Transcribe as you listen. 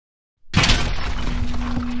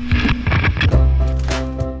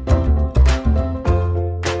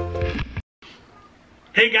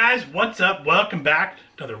Hey guys, what's up? Welcome back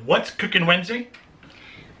to another What's Cooking Wednesday,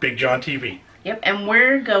 BigJon TV. Yep, and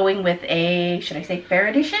we're going with a, should I say fair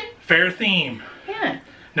edition? Fair theme. Yeah.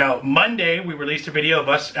 Now, Monday we released a video of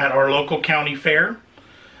us at our local county fair.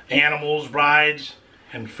 Animals, rides,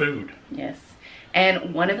 and food. Yes.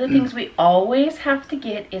 And one of the things we always have to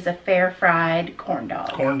get is a fair fried corn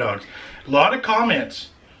dog. Corn dogs. A lot of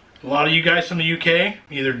comments. A lot of you guys from the UK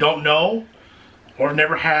either don't know or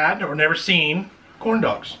never had or never seen corn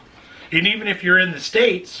dogs. And even if you're in the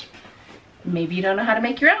States, maybe you don't know how to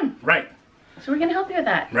make your own. Right. So we're going to help you with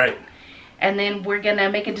that. Right. And then we're going to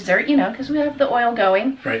make a dessert, you know, because we have the oil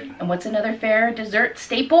going. Right. And what's another fair dessert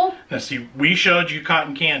staple? Now see, we showed you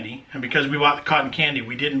cotton candy, and because we bought the cotton candy,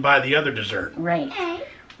 we didn't buy the other dessert. Right. Hey,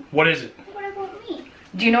 What is it? what about me?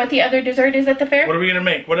 Do you know what the other dessert is at the fair? What are we going to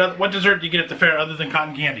make? What dessert do you get at the fair other than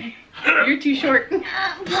cotton candy? You're too short.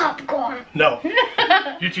 Popcorn. No.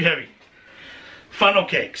 You're too heavy. Funnel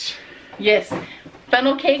cakes. Yes.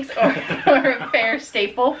 Funnel cakes are a fair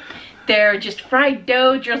staple. They're just fried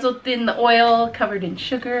dough drizzled in the oil, covered in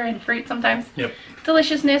sugar and fruit sometimes. Yep.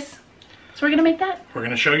 Deliciousness. So we're going to make that. We're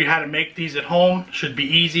going to show you how to make these at home. Should be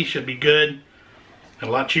easy, should be good, and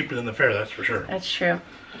a lot cheaper than the fair, that's for sure. That's true.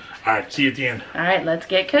 Alright, see you at the end. Alright, let's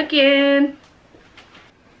get cooking.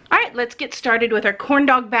 Alright, let's get started with our corn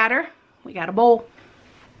dog batter. We got a bowl.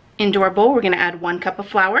 Into our bowl, we're going to add 1 cup of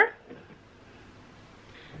flour.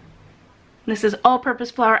 This is all-purpose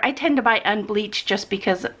flour. I tend to buy unbleached just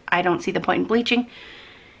because I don't see the point in bleaching.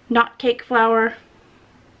 Not cake flour,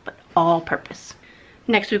 but all-purpose.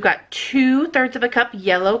 Next, we've got 2/3 of a cup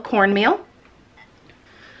yellow cornmeal.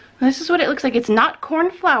 This is what it looks like. It's not corn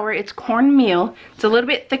flour, it's cornmeal. It's a little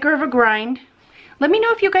bit thicker of a grind. Let me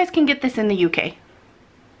know if you guys can get this in the UK.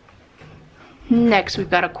 Next, we've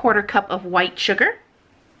got a 1/4 cup of white sugar.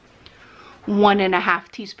 1½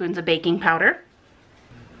 teaspoons of baking powder.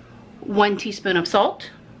 1 teaspoon of salt,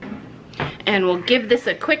 and we'll give this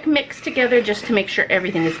a quick mix together just to make sure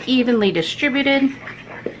everything is evenly distributed.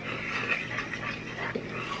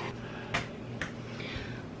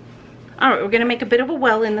 Alright, we're going to make a bit of a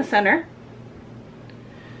well in the center,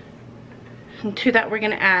 and to that we're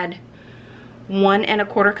going to add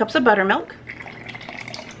 1¼ cups of buttermilk,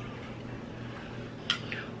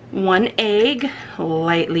 1 egg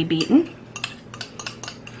lightly beaten,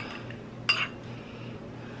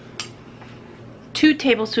 2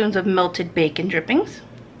 tablespoons of melted bacon drippings,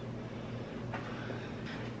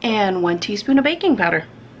 and 1 teaspoon of baking powder.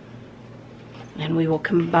 And we will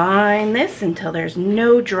combine this until there's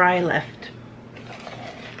no dry left.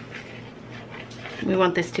 We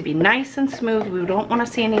want this to be nice and smooth. We don't want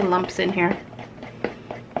to see any lumps in here.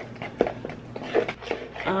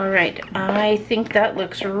 Alright, I think that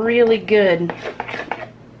looks really good.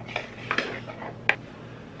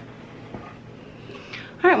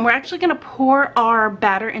 Alright, we're actually going to pour our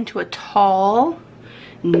batter into a tall,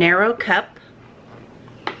 narrow cup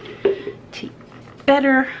to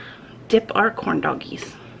better dip our corn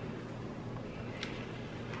doggies.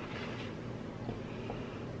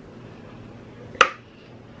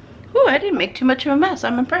 Ooh, I didn't make too much of a mess.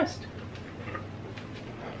 I'm impressed.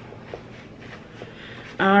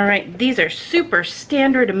 Alright, these are super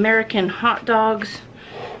standard American hot dogs.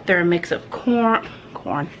 They're a mix of corn,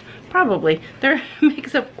 probably. They're a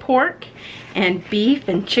mix of pork and beef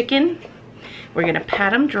and chicken. We're going to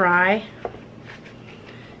pat them dry.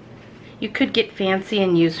 You could get fancy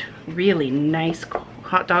and use really nice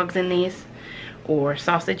hot dogs in these, or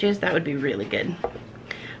sausages. That would be really good.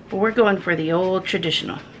 But we're going for the old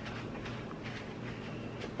traditional.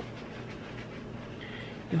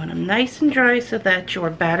 You want them nice and dry so that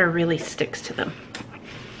your batter really sticks to them.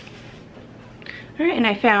 Alright, and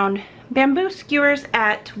I found bamboo skewers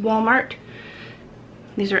at Walmart.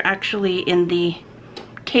 These are actually in the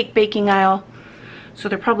cake baking aisle, so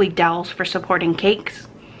they're probably dowels for supporting cakes.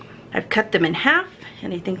 I've cut them in half,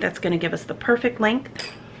 and I think that's going to give us the perfect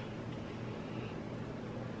length.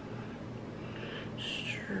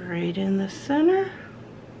 Straight in the center.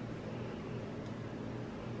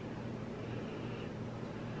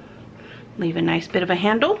 Leave a nice bit of a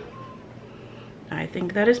handle. I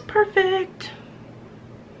think that is perfect.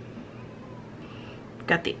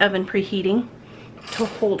 Got the oven preheating to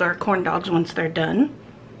hold our corn dogs once they're done.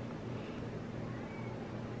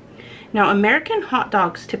 Now, American hot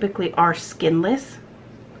dogs typically are skinless,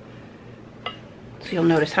 so you'll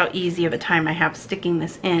notice how easy of a time I have sticking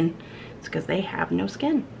this in. It's because they have no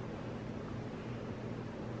skin.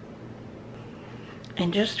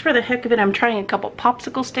 And just for the heck of it, I'm trying a couple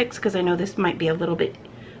popsicle sticks because I know this might be a little bit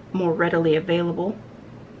more readily available.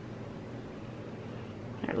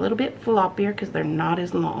 They're a little bit floppier because they're not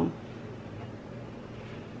as long.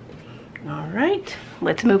 All right,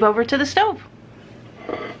 let's move over to the stove.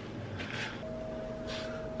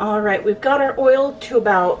 All right, we've got our oil to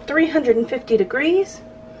about 350 degrees.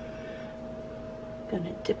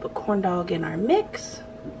 Gonna dip a corn dog in our mix.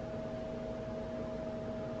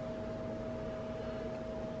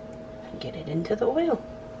 And get it into the oil.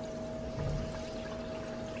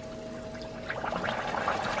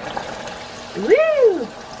 Woo!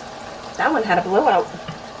 That one had a blowout.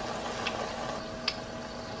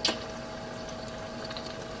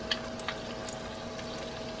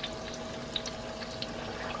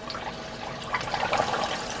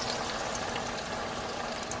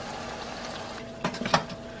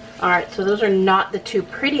 Alright, so those are not the two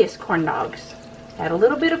prettiest corn dogs. Had a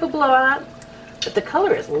little bit of a blowout, but the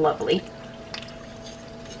color is lovely.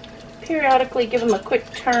 Periodically give them a quick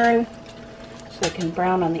turn so they can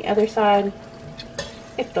brown on the other side,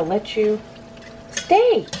 if they'll let you.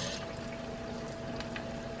 Stay!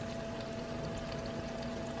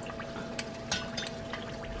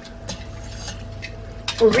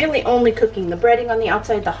 We're really only cooking the breading on the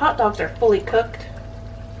outside. The hot dogs are fully cooked.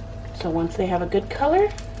 So once they have a good color,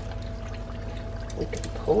 we can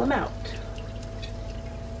pull them out.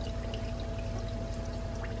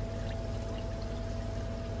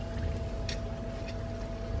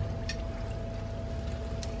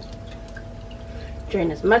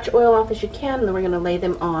 Drain as much oil off as you can, and then we're going to lay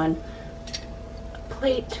them on a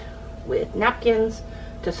plate with napkins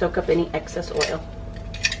to soak up any excess oil.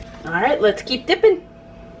 Alright, let's keep dipping.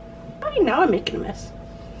 Oh, now I'm making a mess.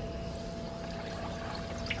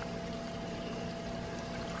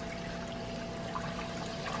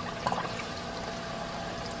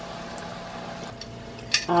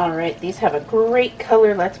 Alright, these have a great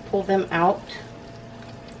color. Let's pull them out.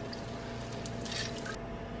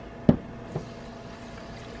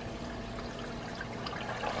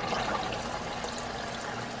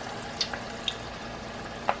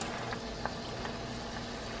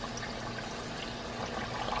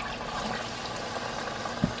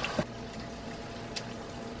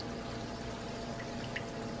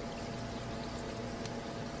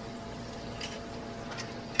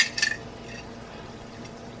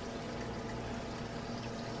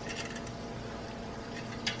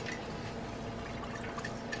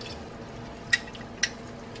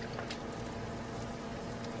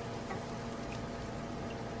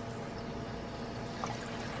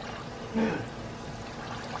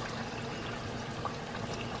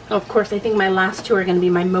 Of course, I think my last two are going to be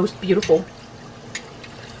my most beautiful.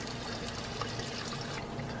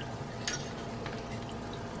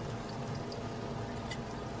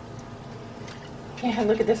 Yeah,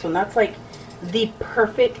 look at this one. That's like the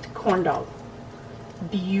perfect corn dog.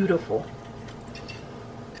 Beautiful.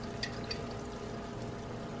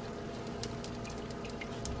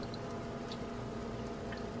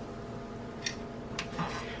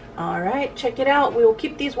 All right, check it out. We will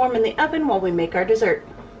keep these warm in the oven while we make our dessert.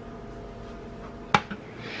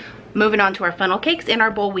 Moving on to our funnel cakes. In our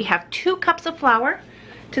bowl we have 2 cups of flour.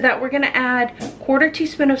 To that we're going to add 1/4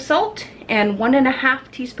 teaspoon of salt and 1½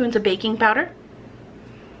 teaspoons of baking powder.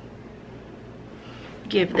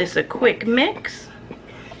 Give this a quick mix.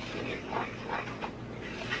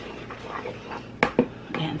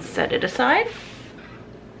 And set it aside.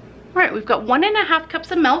 Alright, we've got 1½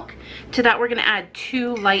 cups of milk. To that we're going to add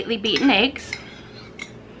 2 lightly beaten eggs.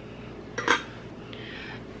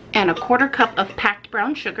 And a 1/4 cup of packed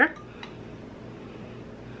brown sugar.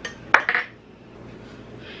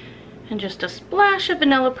 And just a splash of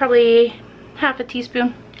vanilla, probably 1/2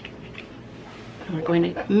 teaspoon. And we're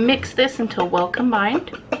going to mix this until well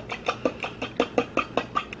combined.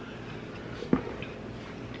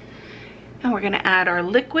 And we're going to add our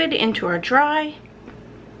liquid into our dry.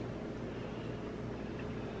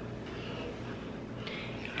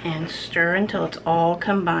 And stir until it's all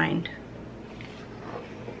combined.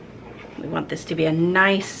 We want this to be a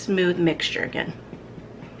nice smooth mixture again.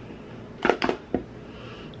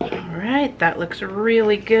 Alright, that looks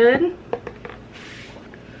really good.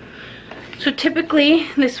 So typically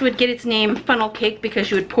this would get its name funnel cake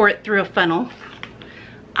because you would pour it through a funnel.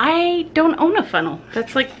 I don't own a funnel.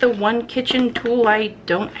 That's like the one kitchen tool I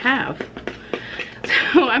don't have.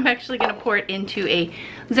 So I'm actually going to pour it into a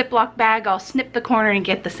Ziploc bag. I'll snip the corner and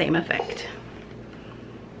get the same effect.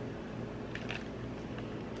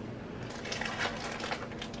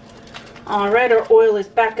 Alright, our oil is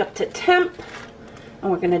back up to temp, and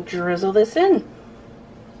we're going to drizzle this in.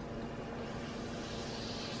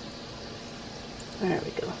 There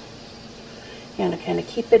we go. You're going to kind of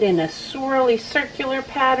keep it in a swirly circular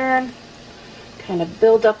pattern, kind of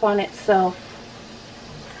build up on itself.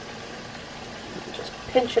 Just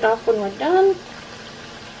pinch it off when we're done.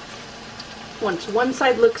 Once one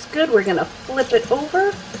side looks good, we're going to flip it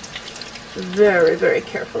over very, very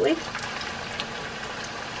carefully.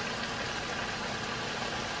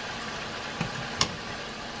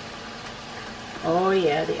 Oh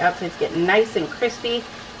yeah, the outside's getting nice and crispy.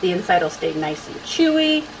 The inside will stay nice and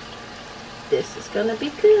chewy. This is gonna be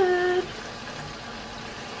good.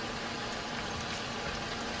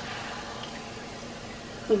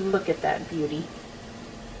 Look at that beauty.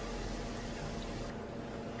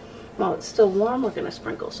 While it's still warm, we're gonna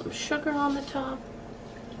sprinkle some sugar on the top.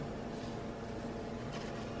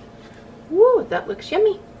 Woo, that looks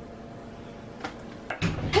yummy.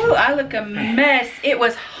 Ooh, I look a mess. It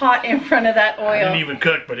was hot in front of that oil. I didn't even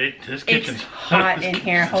cook, but this kitchen's it's hot in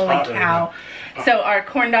here. Holy cow. So our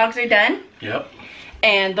corn dogs are done. Yep.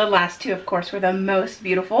 And the last two, of course, were the most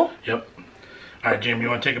beautiful. Yep. All right, Jim, you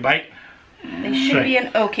want to take a bite? They should be an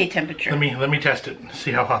okay temperature. Let me test it.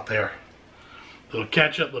 See how hot they are. Little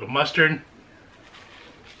ketchup, little mustard.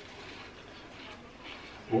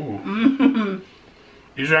 Ooh.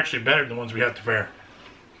 These are actually better than the ones we had at the fair.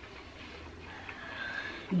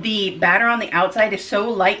 The batter on the outside is so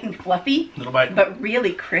light and fluffy, Little bite. but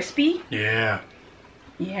really crispy. Yeah.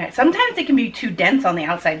 Yeah, sometimes it can be too dense on the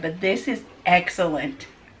outside, but this is excellent.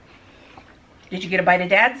 Did you get a bite of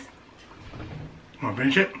Dad's? Want to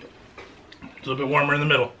finish it? It's a little bit warmer in the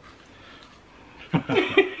middle.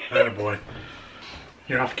 Atta boy.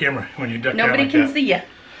 You're off camera when you duck Nobody down can like see you.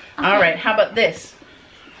 All right, how about this?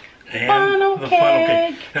 And funnel the funnel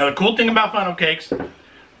cake. cake. Now the cool thing about funnel cakes,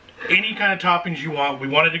 any kind of toppings you want. We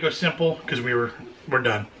wanted to go simple because we're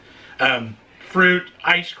done. Fruit,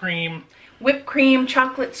 ice cream, Whipped cream,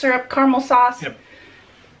 chocolate syrup, caramel sauce. Yep.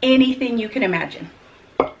 Anything you can imagine.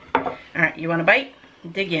 All right, you want a bite?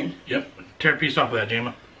 Dig in. Yep. Tear a piece off of that,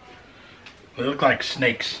 Jama. They look like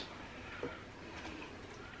snakes.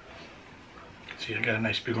 See, I got a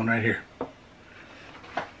nice big one right here.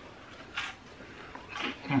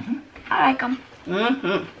 I like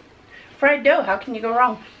them. Fried dough, how can you go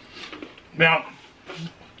wrong? Now,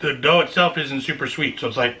 the dough itself isn't super sweet, so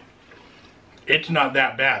it's like, it's not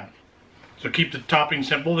that bad. So keep the topping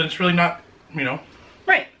simple, then it's really not,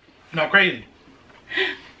 Right. not crazy.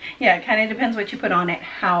 Yeah, it kind of depends what you put on it,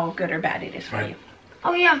 how good or bad it is for you.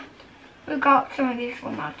 Oh yeah, we got some of these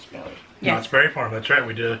from Knott's Berry. Yes. Knott's Berry Farm, that's right,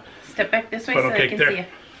 we did a Step back this way funnel so I cake can there. see you.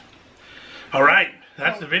 All right,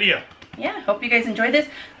 that's the video. Yeah, hope you guys enjoyed this.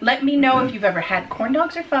 Let me know if you've ever had corn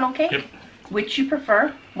dogs or funnel cake. Yep. Which you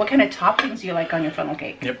prefer. What kind of toppings you like on your funnel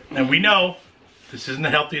cake. Yep, and we know this isn't the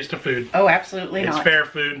healthiest of food. Oh, absolutely It's not. fair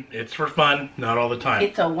food, it's for fun, not all the time.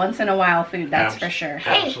 It's a once in a while food, that's for sure.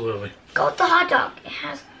 Hey. Absolutely. Go with the hot dog. It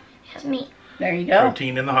has meat. There you go.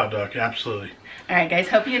 Protein in the hot dog, absolutely. All right, guys,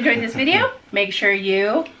 hope you enjoyed this video. Make sure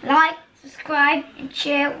you... Like, subscribe, and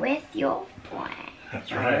share with your friends.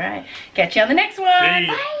 That's All right. right. Catch you on the next one. See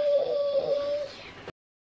ya. Bye.